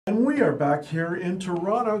We are back here in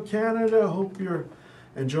Toronto, Canada. Hope you're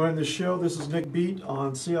enjoying the show. This is Nik Beat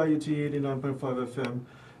on CIUT 89.5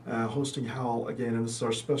 FM, hosting Howl again, and this is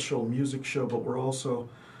our special music show, but we're also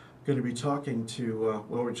going to be talking to,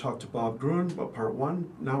 we talked to Bob Gruen about part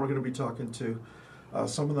one. Now we're going to be talking to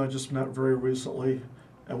someone that I just met very recently,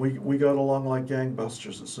 and we got along like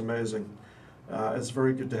gangbusters. It's amazing. It's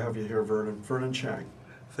very good to have you here, Vernon Chang.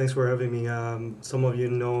 Thanks for having me. Some of you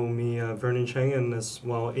know me, Vernon Chang, and as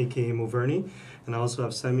well, aka MoVernie. And I also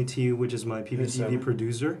have SammyT, which is my PPTV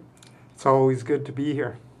producer. It's always good to be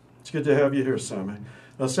here. It's good to have you here, Sammy.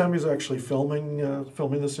 Now, Sammy's actually filming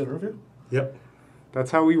this interview. Yep.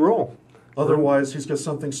 That's how we roll. Otherwise, he's got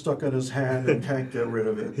something stuck in his hand and can't get rid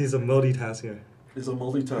of it. He's a multitasker. He's a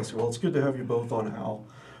multitasker. Well, it's good to have you both on Howl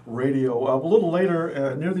Radio. A little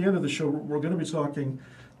later, near the end of the show, we're going to be talking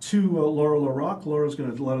to Laura LaRocque. Laura's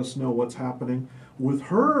going to let us know what's happening with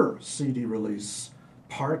her CD release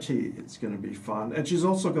party. It's going to be fun. And she's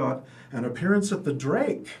also got an appearance at the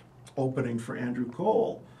Drake opening for Andrew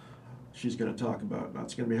Cole. She's going to talk about that.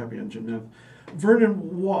 It's going to be happy in Geneva. Vernon,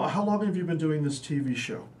 how long have you been doing this TV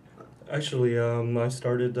show? Actually, I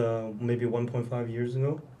started maybe 1.5 years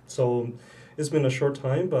ago. So it's been a short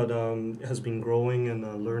time, but it has been growing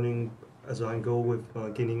and learning as I go with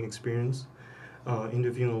gaining experience.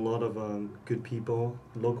 Interviewing a lot of good people,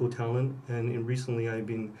 local talent, and recently I've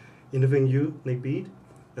been interviewing you, Nik Beat.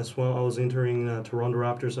 As well, I was interviewing Toronto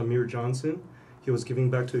Raptors Amir Johnson. He was giving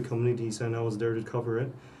back to the communities, and I was there to cover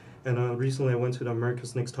it. And recently I went to the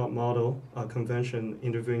America's Next Top Model convention,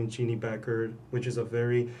 interviewing Jeannie Becker, which is a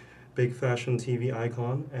very big fashion TV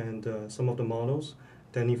icon, and some of the models,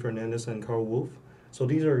 Danny Fernandez and Carl Wolf. So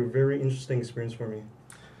these are a very interesting experience for me.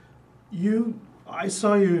 I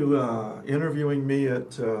saw you interviewing me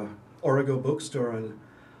at Origo Bookstore, and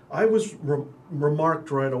I was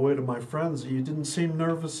remarked right away to my friends, you didn't seem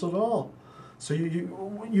nervous at all. So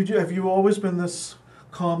have you always been this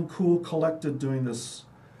calm, cool, collected doing this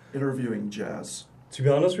interviewing jazz? To be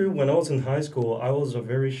honest with you, when I was in high school, I was a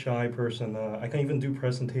very shy person. I can't even do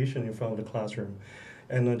presentation in front of the classroom.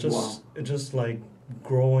 And just like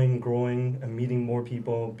growing and meeting more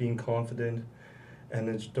people, being confident. And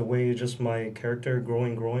it's the way just my character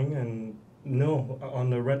growing, and no, on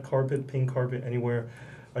the red carpet, pink carpet, anywhere,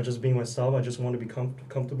 I just being myself. I just want to be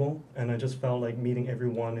comfortable, and I just felt like meeting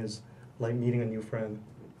everyone is like meeting a new friend.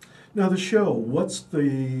 Now the show, what's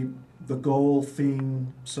the goal,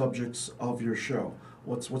 theme, subjects of your show?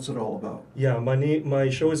 What's it all about? Yeah, my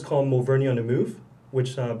show is called MoVernie on the Move,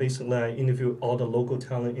 which basically I interview all the local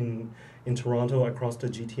talent in Toronto across the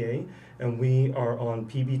GTA, and we are on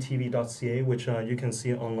pbtv.ca, which you can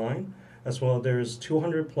see online. As well, there's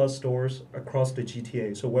 200 plus stores across the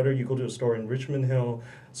GTA. So whether you go to a store in Richmond Hill,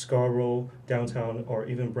 Scarborough, downtown, or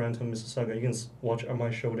even Brampton, Mississauga, you can watch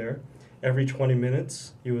my show there. Every 20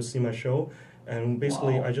 minutes, you will see my show. And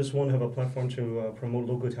basically, wow. I just want to have a platform to promote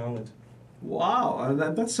local talent. Wow,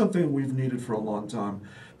 and that's something we've needed for a long time,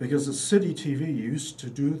 because the City TV used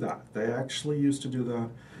to do that. They actually used to do that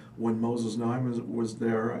when Moses Nye was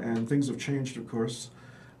there, and things have changed, of course.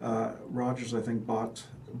 Rogers, I think, bought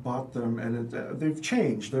them, and they've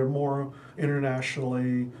changed. They're more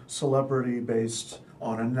internationally celebrity-based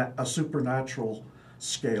on a supernatural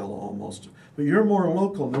scale almost. But you're more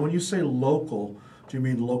local. Now, when you say local, do you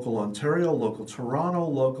mean local Ontario, local Toronto,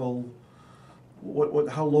 local?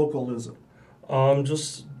 How local is it?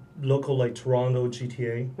 Just local, like Toronto,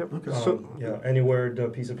 GTA. Yep. Okay. Yeah, anywhere the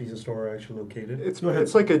Pizza store are actually located. It's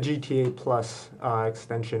like a GTA plus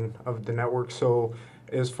extension of the network. So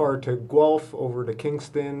as far to Guelph, over to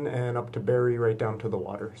Kingston, and up to Barrie, right down to the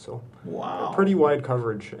water. So wow, pretty wide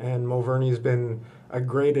coverage. And MoVernie's been a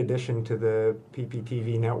great addition to the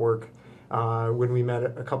PPTV network. When we met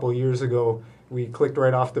a couple of years ago, we clicked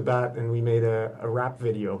right off the bat, and we made a rap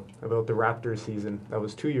video about the Raptors season. That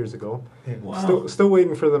was 2 years ago. Wow. Still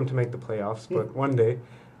waiting for them to make the playoffs, but one day.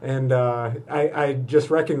 And I just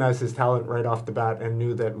recognized his talent right off the bat and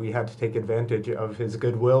knew that we had to take advantage of his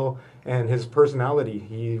goodwill and his personality.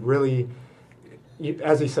 He really,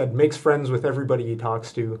 as he said, makes friends with everybody he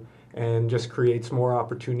talks to, and just creates more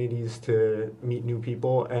opportunities to meet new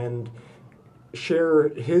people and share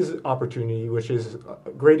his opportunity, which is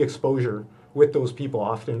great exposure with those people,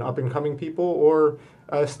 often up-and-coming people or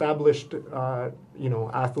established,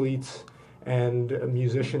 athletes and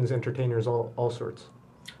musicians, entertainers, all sorts.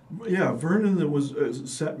 Yeah, Vernon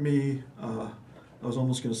set me. I was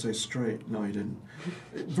almost going to say straight. No, he didn't.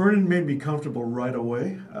 Vernon made me comfortable right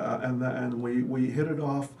away, and we hit it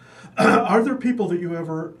off. Are there people that you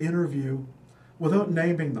ever interview without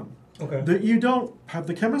naming them? Okay. That you don't have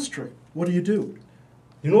the chemistry? What do you do?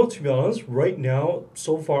 You know what, to be honest, right now,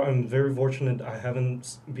 so far, I'm very fortunate I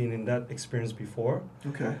haven't been in that experience before.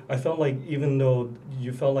 Okay. I felt like even though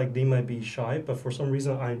you felt like they might be shy, but for some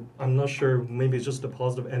reason, I'm not sure, maybe it's just the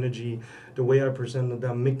positive energy, the way I presented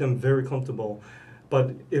them, make them very comfortable.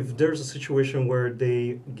 But if there's a situation where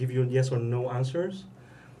they give you yes or no answers,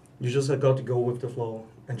 you just got to go with the flow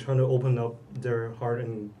and trying to open up their heart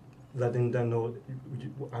and letting them know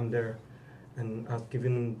I'm there and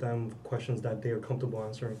giving them questions that they are comfortable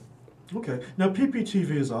answering. Okay. Now,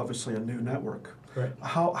 PPTV is obviously a new network. Right.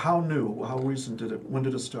 How new? How recent did it? When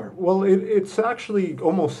did it start? Well, it's actually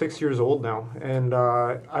almost 6 years old now, and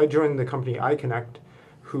I joined the company iConnect,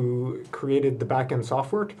 who created the back-end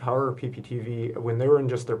software to power PPTV when they were in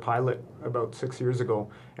just their pilot about 6 years ago,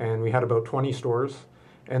 and we had about 20 stores.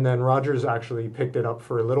 And then Rogers actually picked it up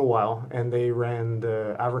for a little while, and they ran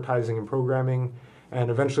the advertising and programming, and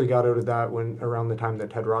eventually got out of that when around the time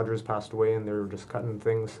that Ted Rogers passed away, and they were just cutting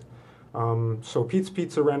things. So Pete's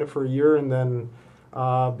Pizza ran it for a year, and then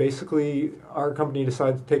basically our company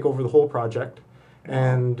decided to take over the whole project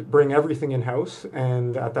and bring everything in-house.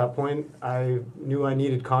 And at that point, I knew I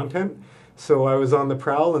needed content, so I was on the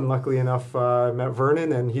prowl, and luckily enough, I met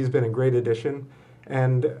Vernon, and he's been a great addition.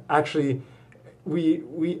 And actually,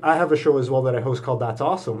 I have a show as well that I host called That's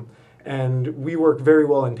Awesome, and we work very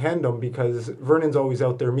well in tandem because Vernon's always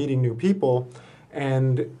out there meeting new people,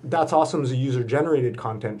 and That's Awesome is a user-generated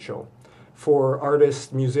content show for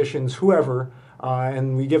artists, musicians, whoever,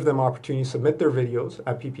 and we give them opportunity to submit their videos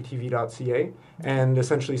at pptv.ca and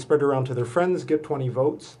essentially spread around to their friends, get 20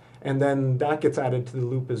 votes, and then that gets added to the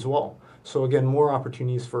loop as well. So again, more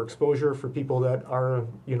opportunities for exposure for people that are,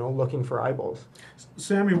 looking for eyeballs.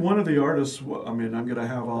 Sammy, one of the artists, I mean, I'm going to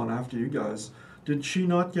have on after you guys, did she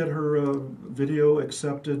not get her video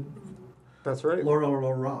accepted? That's right.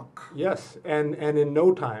 Laura Rock. Yes, and in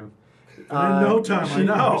no time. In no time, I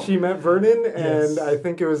know. She met Vernon, and Yes. I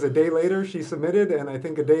think it was a day later she submitted, and I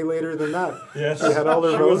think a day later than that, Yes, she had all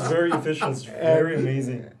her she was votes. very efficient, very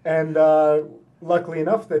amazing. And luckily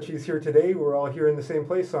enough that she's here today, we're all here in the same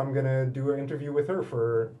place, so I'm going to do an interview with her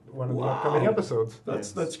for one of the upcoming episodes.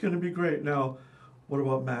 That's going to be great. Now, what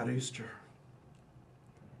about Matt Easter?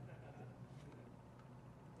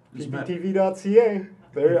 pptv.ca.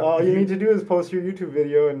 There, all you need to do is post your YouTube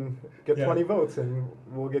video and get Yeah. 20 votes, and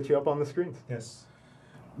we'll get you up on the screens. Yes.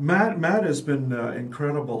 Matt has been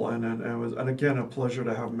incredible, and it was, and again, a pleasure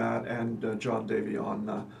to have Matt and John Davey on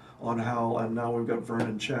Howl, and now we've got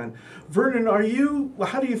Vernon Chan. Vernon, how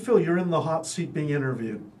do you feel? You're in the hot seat being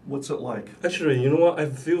interviewed. What's it like? Actually, you know what? I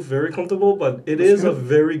feel very comfortable, but it That's is good. a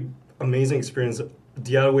very amazing experience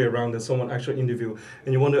the other way around that someone actually interview,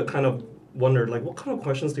 and you want to kind of wonder, like, what kind of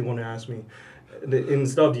questions do you want to ask me?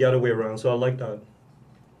 Instead of the other way around, so I like that.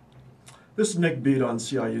 This is Nik Beat on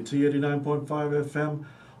CIUT 89.5 FM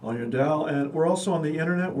on your dial, and we're also on the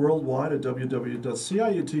internet worldwide at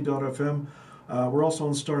www.ciut.fm. We're also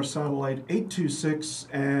on Star Satellite 826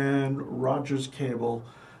 and Rogers Cable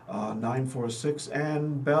 946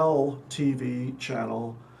 and Bell TV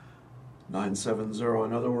channel 970.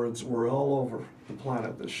 In other words, we're all over the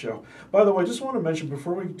planet, this show. By the way, I just want to mention,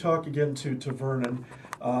 before we talk again to Vernon,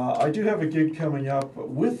 I do have a gig coming up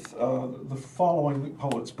with the following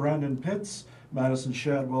poets: Brandon Pitts, Madison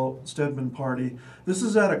Shadwell, Stedman Party. This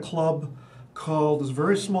is at a club called, this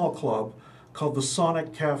very small club, called the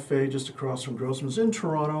Sonic Cafe, just across from Grossman's in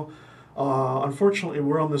Toronto. Unfortunately,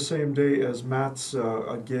 we're on the same day as Matt's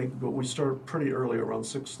gig, but we start pretty early, around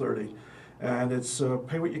 6:30. And it's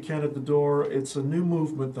pay what you can at the door. It's a new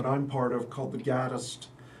movement that I'm part of called the Gaddist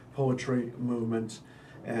Poetry Movement.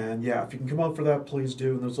 And yeah, if you can come out for that, please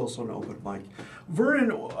do. And there's also an open mic.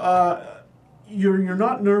 Vernon, you're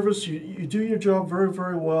not nervous. You do your job very,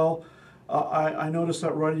 very well. I noticed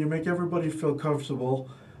that, right? You make everybody feel comfortable.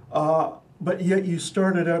 But yet you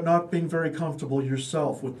started out not being very comfortable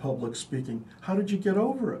yourself with public speaking. How did you get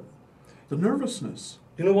over it? The nervousness.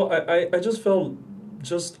 You know what? I just felt,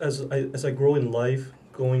 just as I grow in life,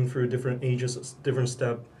 going through different ages, different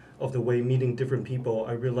step of the way, meeting different people,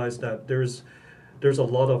 I realized that there's a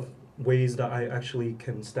lot of ways that I actually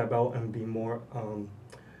can step out and be more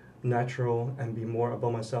natural and be more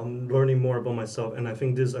about myself, learning more about myself. And I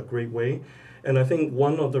think this is a great way. And I think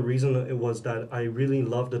one of the reasons it was that I really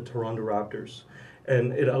love the Toronto Raptors.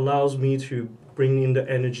 And it allows me to bring in the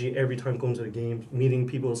energy every time going to the game, meeting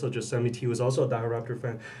people such as SammyT, who is also a diehard Raptor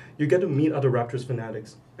fan. You get to meet other Raptors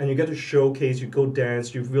fanatics, and you get to showcase, you go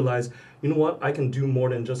dance, you realize, you know what, I can do more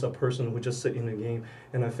than just a person who just sit in the game.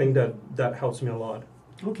 And I think that helps me a lot.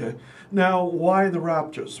 Okay. Now, why the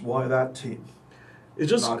Raptors? Why that team? It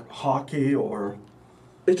just Not hockey or...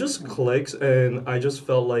 It just clicks, and I just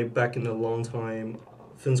felt like back in a long time,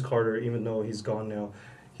 Vince Carter, even though he's gone now,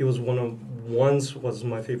 he was once was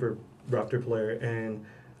my favorite Raptor player, and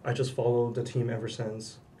I just followed the team ever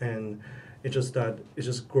since. And it's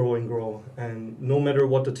just grow and grow. And no matter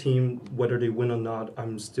what the team, whether they win or not,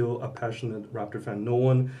 I'm still a passionate Raptor fan. No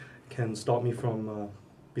one can stop me from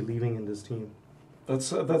believing in this team. That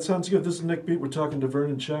sounds good. This is Nik Beat. We're talking to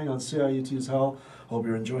Vernon Chang on CIUT's Howl. Hope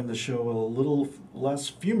you're enjoying the show. A little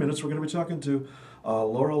last few minutes, we're going to be talking to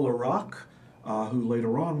Laura LaRock, who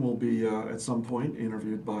later on will be at some point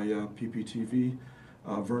interviewed by PPTV,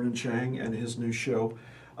 Vernon Chang, and his new show.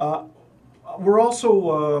 We're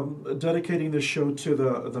also dedicating this show to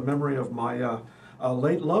the memory of my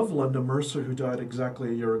late love, Linda Mercer, who died exactly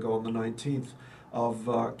a year ago on the 19th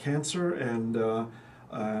of cancer, and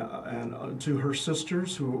to her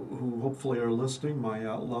sisters who hopefully are listening, my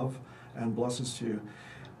love and blessings to you.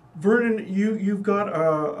 Vernon, you've got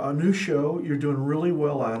a new show. You're doing really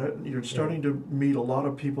well at it. You're starting to meet a lot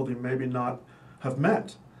of people that you maybe not have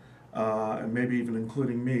met, and maybe even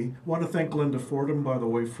including me. I want to thank Glenda Fordham, by the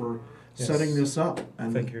way, for setting this up.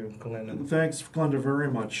 And thank you, Glenda. Thanks, Glenda,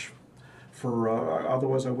 very much. For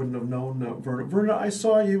otherwise, I wouldn't have known Vernon. Vernon, I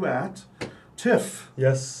saw you at TIFF.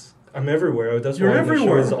 Yes. I'm everywhere. That's You're why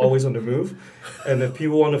everywhere. the show is always on the move. And if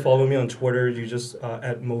people want to follow me on Twitter, you just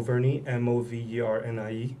at MoVernie,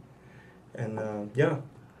 MoVernie. And yeah.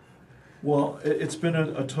 Well, it's been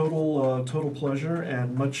a total pleasure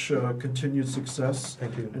and much continued success.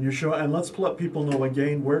 Thank you. In your show. And let's let people know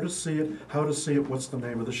again where to see it, how to see it, what's the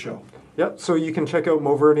name of the show. Yep, so you can check out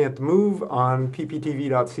MoVernie at the Move on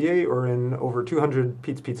pptv.ca or in over 200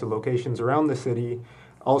 Pete's Pizza locations around the city.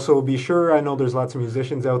 Also, be sure, I know there's lots of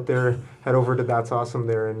musicians out there, head over to That's Awesome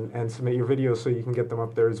there and submit your videos so you can get them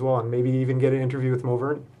up there as well, and maybe even get an interview with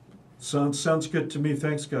MoVernie. Sounds good to me.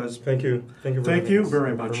 Thanks, guys. Thank you. Thank you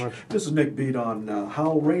very much. This is Nik Beat on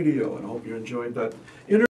Howl Radio, and I hope you enjoyed that interview.